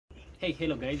Hey,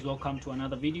 hello guys, welcome to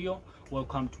another video.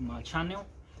 Welcome to my channel.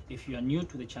 If you are new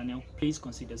to the channel, please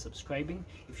consider subscribing.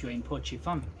 If you are in poultry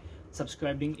farming,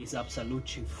 subscribing is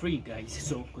absolutely free, guys,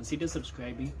 so consider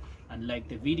subscribing and like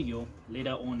the video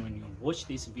later on when you watch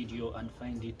this video and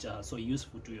find it so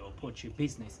useful to your poultry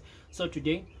business. So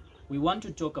today we want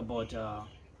to talk about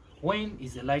when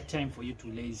is the right time for you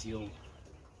to raise your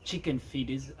chicken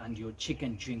feeders and your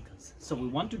chicken drinkers. So we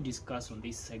want to discuss on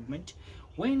this segment,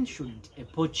 when should a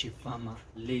poultry farmer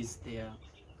raise their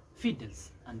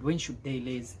feeders and when should they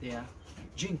raise their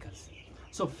drinkers.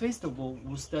 So first of all,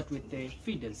 we'll start with the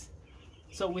feeders.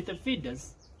 So with the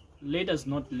feeders, let us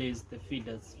not raise the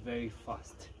feeders very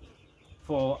fast.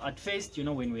 For at first,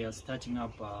 when we are starting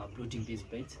up brooding these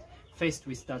beds, first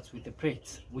we start with the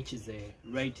plates, which is the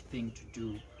right thing to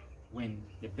do when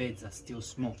the beds are still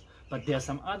small. But there are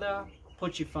some other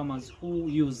poultry farmers who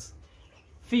use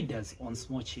feeders on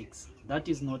small chicks. That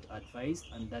is not advised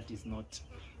and that is not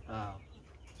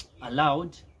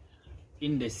allowed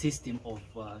in the system of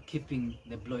keeping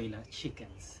the broiler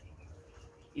chickens.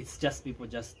 It's just people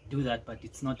just do that, but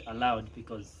it's not allowed,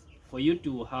 because for you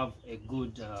to have a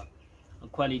good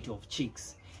quality of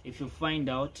chicks, if you find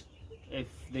out if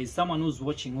there's someone who's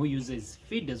watching who uses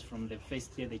feeders from the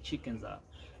first day the chickens are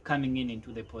coming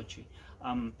into the poultry,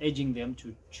 I'm urging them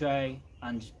to try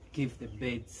and give the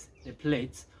beds the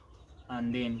plates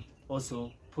and then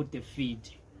also put the feed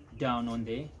down on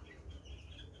the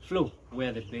floor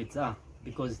where the beds are,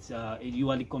 because you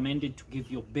are recommended to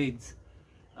give your beds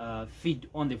feed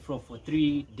on the floor for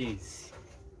 3 days,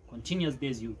 continuous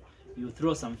days. You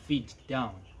throw some feed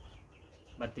down,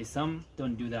 but there's some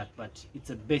don't do that, but it's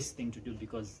the best thing to do,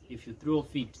 because if you throw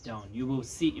feed down, you will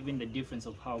see even the difference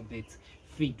of how beds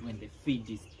feed when the feed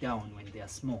is down when they are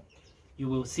small. You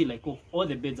will see like, oh, all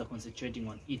the beds are concentrating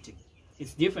on eating.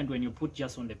 It's different when you put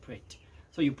just on the plate.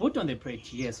 So you put on the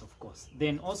plate, yes, of course,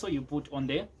 then also you put on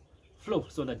the floor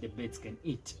so that the beds can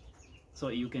eat. So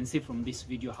you can see from this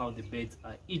video how the beds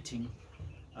are eating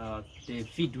the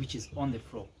feed which is on the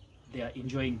floor. They are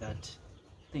enjoying that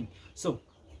thing. So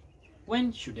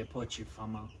when should a poultry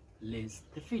farmer raise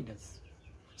the feeders?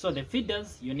 So the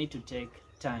feeders, you need to take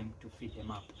time to feed them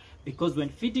up, because when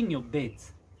feeding your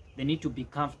beds, they need to be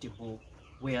comfortable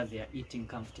where they are eating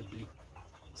comfortably.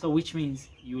 So which means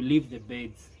you leave the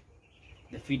beds,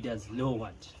 the feeders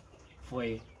lowered for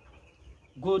a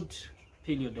good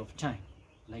period of time.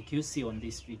 Like you see on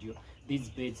this video, these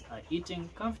beds are eating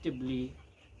comfortably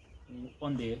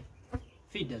on the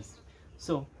feeders.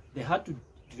 So they had to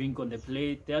drink on the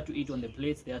plate, they had to eat on the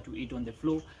plates, they had to eat on the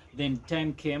floor. Then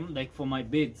time came, like for my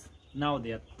beds, now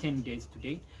they are 10 days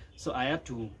today, so I had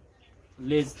to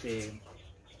give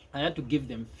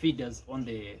them feeders on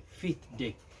the 5th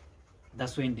day.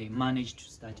 That's when they managed to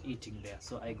start eating there.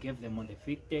 So I gave them on the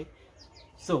 5th day.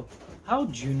 So how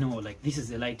do you know like this is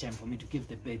the right time for me to give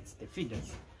the beds the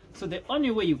feeders? So the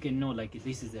only way you can know like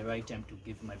this is the right time to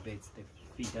give my beds the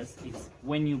feeders is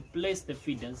when you place the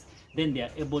feeders, then they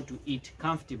are able to eat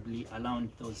comfortably around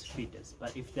those feeders.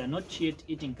 But if they are not yet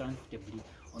eating comfortably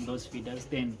on those feeders,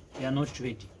 then they are not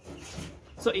ready.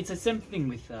 So it's the same thing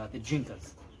with the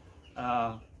drinkers.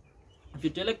 If you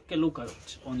take a look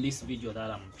at on this video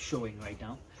that I'm showing right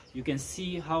now, you can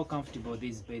see how comfortable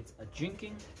these beds are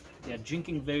drinking. They are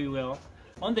drinking very well.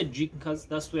 On the drinkers,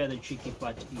 that's where the tricky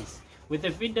part is. With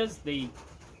the feeders, they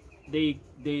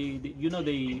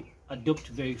adopt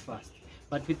very fast.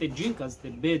 But with the drinkers, the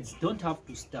beds don't have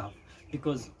to starve,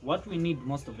 because what we need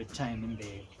most of the time in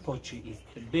the poultry is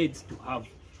the beds to have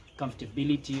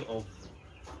comfortability of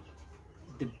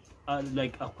the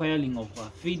like acquiring of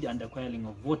feed and acquiring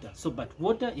of water. So but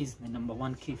water is the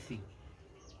 #1 key thing.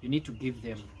 You need to give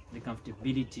them the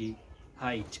comfortability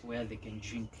height where they can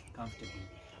drink comfortably.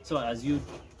 So as you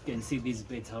can see these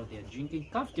beds, how they are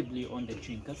drinking comfortably on the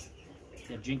drinkers.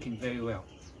 They're drinking very well.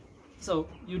 So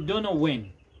you don't know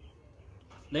when.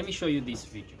 Let me show you this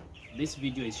video. This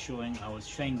video is showing, I was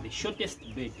trying the shortest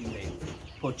bed in the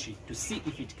poultry to see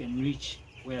if it can reach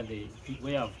where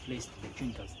I've placed the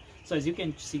drinkers. So as you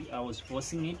can see, I was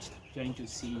forcing it, trying to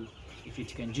see if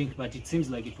it can drink, but it seems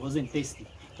like it wasn't tasty.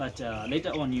 But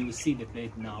later on you will see the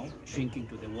bed now drinking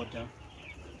to the water.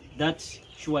 That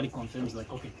surely confirms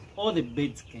like, okay, all the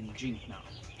beds can drink now.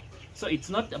 So it's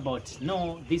not about,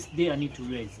 no, this day I need to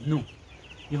raise. No,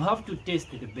 you have to test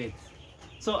the beds.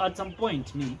 So at some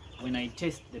point, when I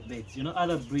test the beds,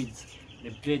 other breeds,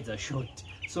 the beds are short.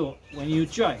 So when you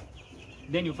try,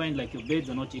 then you find like your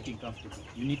beds are not eating comfortably,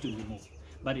 you need to remove.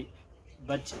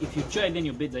 But if you try, then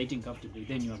your beds are eating comfortably,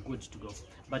 then you are good to go.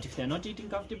 But if they're not eating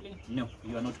comfortably, no,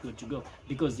 you are not good to go.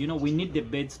 Because we need the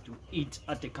beds to eat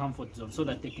at a comfort zone so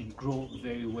that they can grow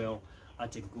very well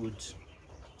at a good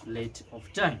rate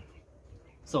of time.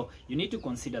 So you need to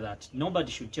consider that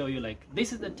nobody should tell you like,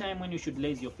 this is the time when you should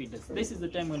raise your feeders, this is the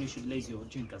time when you should raise your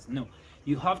drinkers. No,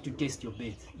 you have to test your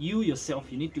beds. You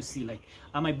yourself, you need to see like,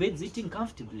 are my beds eating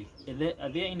comfortably? Are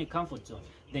they in a comfort zone?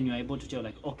 Then you're able to tell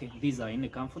like, okay, these are in a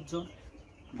comfort zone,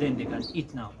 then they can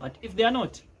eat now. But if they are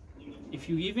not, if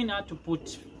you even have to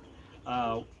put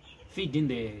feed in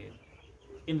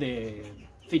the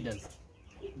feeders,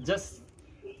 just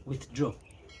withdraw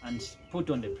and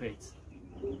put on the plates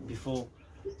before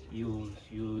you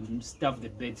stuff the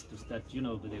beds to start, you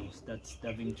know, they will start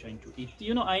starving, trying to eat.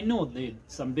 You know, I know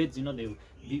some beds, you know,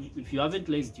 if you haven't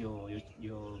raised your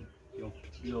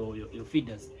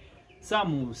feeders,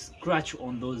 some will scratch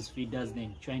on those feeders,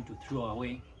 then trying to throw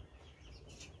away.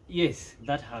 Yes,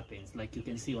 that happens. Like you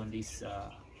can see on this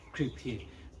clip here,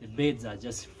 the beds are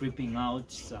just flipping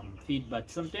out some feed, but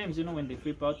sometimes, you know, when they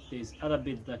flip out, there's other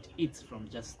beds that eats from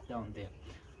just down there.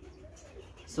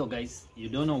 So guys, you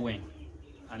don't know when,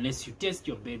 unless you test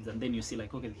your beds and then you see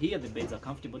like, okay, here the beds are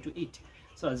comfortable to eat.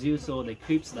 So as you saw the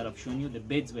clips that I've shown you, the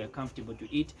beds were comfortable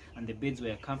to eat and the beds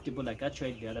were comfortable. Like I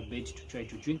tried the other bed to try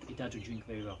to drink, it had to drink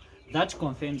very well. That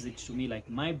confirms it to me, like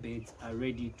my beds are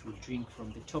ready to drink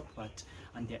from the top part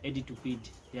and they're ready to feed.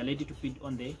 They're ready to feed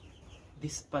on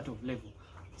this part of level.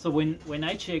 So when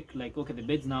I check like, okay, the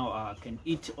beds now can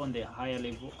eat on the higher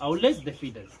level, I'll raise the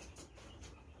feeders.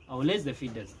 I'll raise the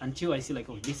feeders until I see like,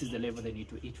 oh, this is the level they need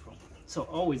to eat from. So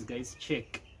always guys,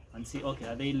 check and see, okay,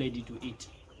 are they ready to eat?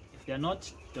 If they're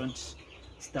not, don't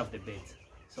stuff the beds.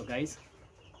 So guys,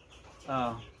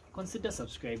 consider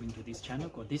subscribing to this channel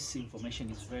because this information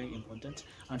is very important,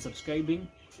 and subscribing,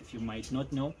 if you might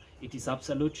not know, it is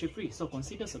absolutely free. So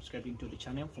consider subscribing to the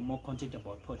channel for more content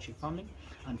about poultry farming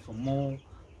and for more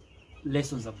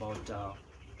lessons about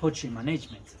poultry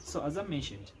management. So as I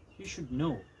mentioned, you should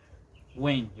know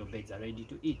when your beds are ready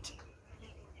to eat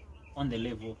on the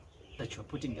level that you're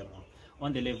putting them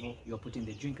on the level you're putting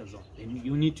the drinkers on. Then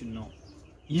you need to know,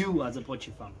 you as a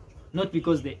poultry farmer, not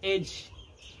because the age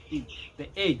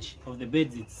of the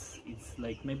beds, it's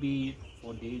like maybe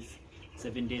 4 days,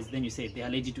 7 days, then you say they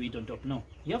are ready to eat on top. No,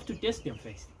 you have to test them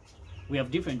first. We have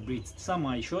different breeds. Some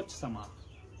are short, some are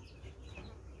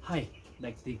high,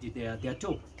 like they are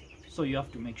tall. So you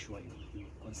have to make sure you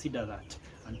consider that.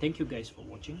 And thank you guys for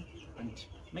watching, and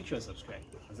make sure you subscribe.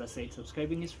 As I said,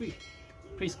 subscribing is free.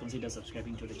 Please consider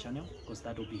subscribing to the channel because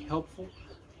that will be helpful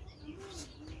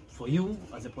for you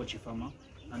as a poultry farmer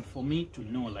and for me to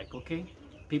know like, okay,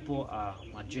 people are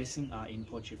addressing in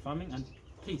poultry farming. And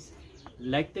please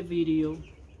like the video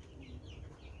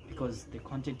because the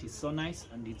content is so nice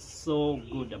and it's so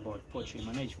good about poultry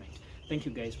management. Thank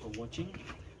you guys for watching.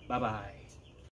 Bye bye.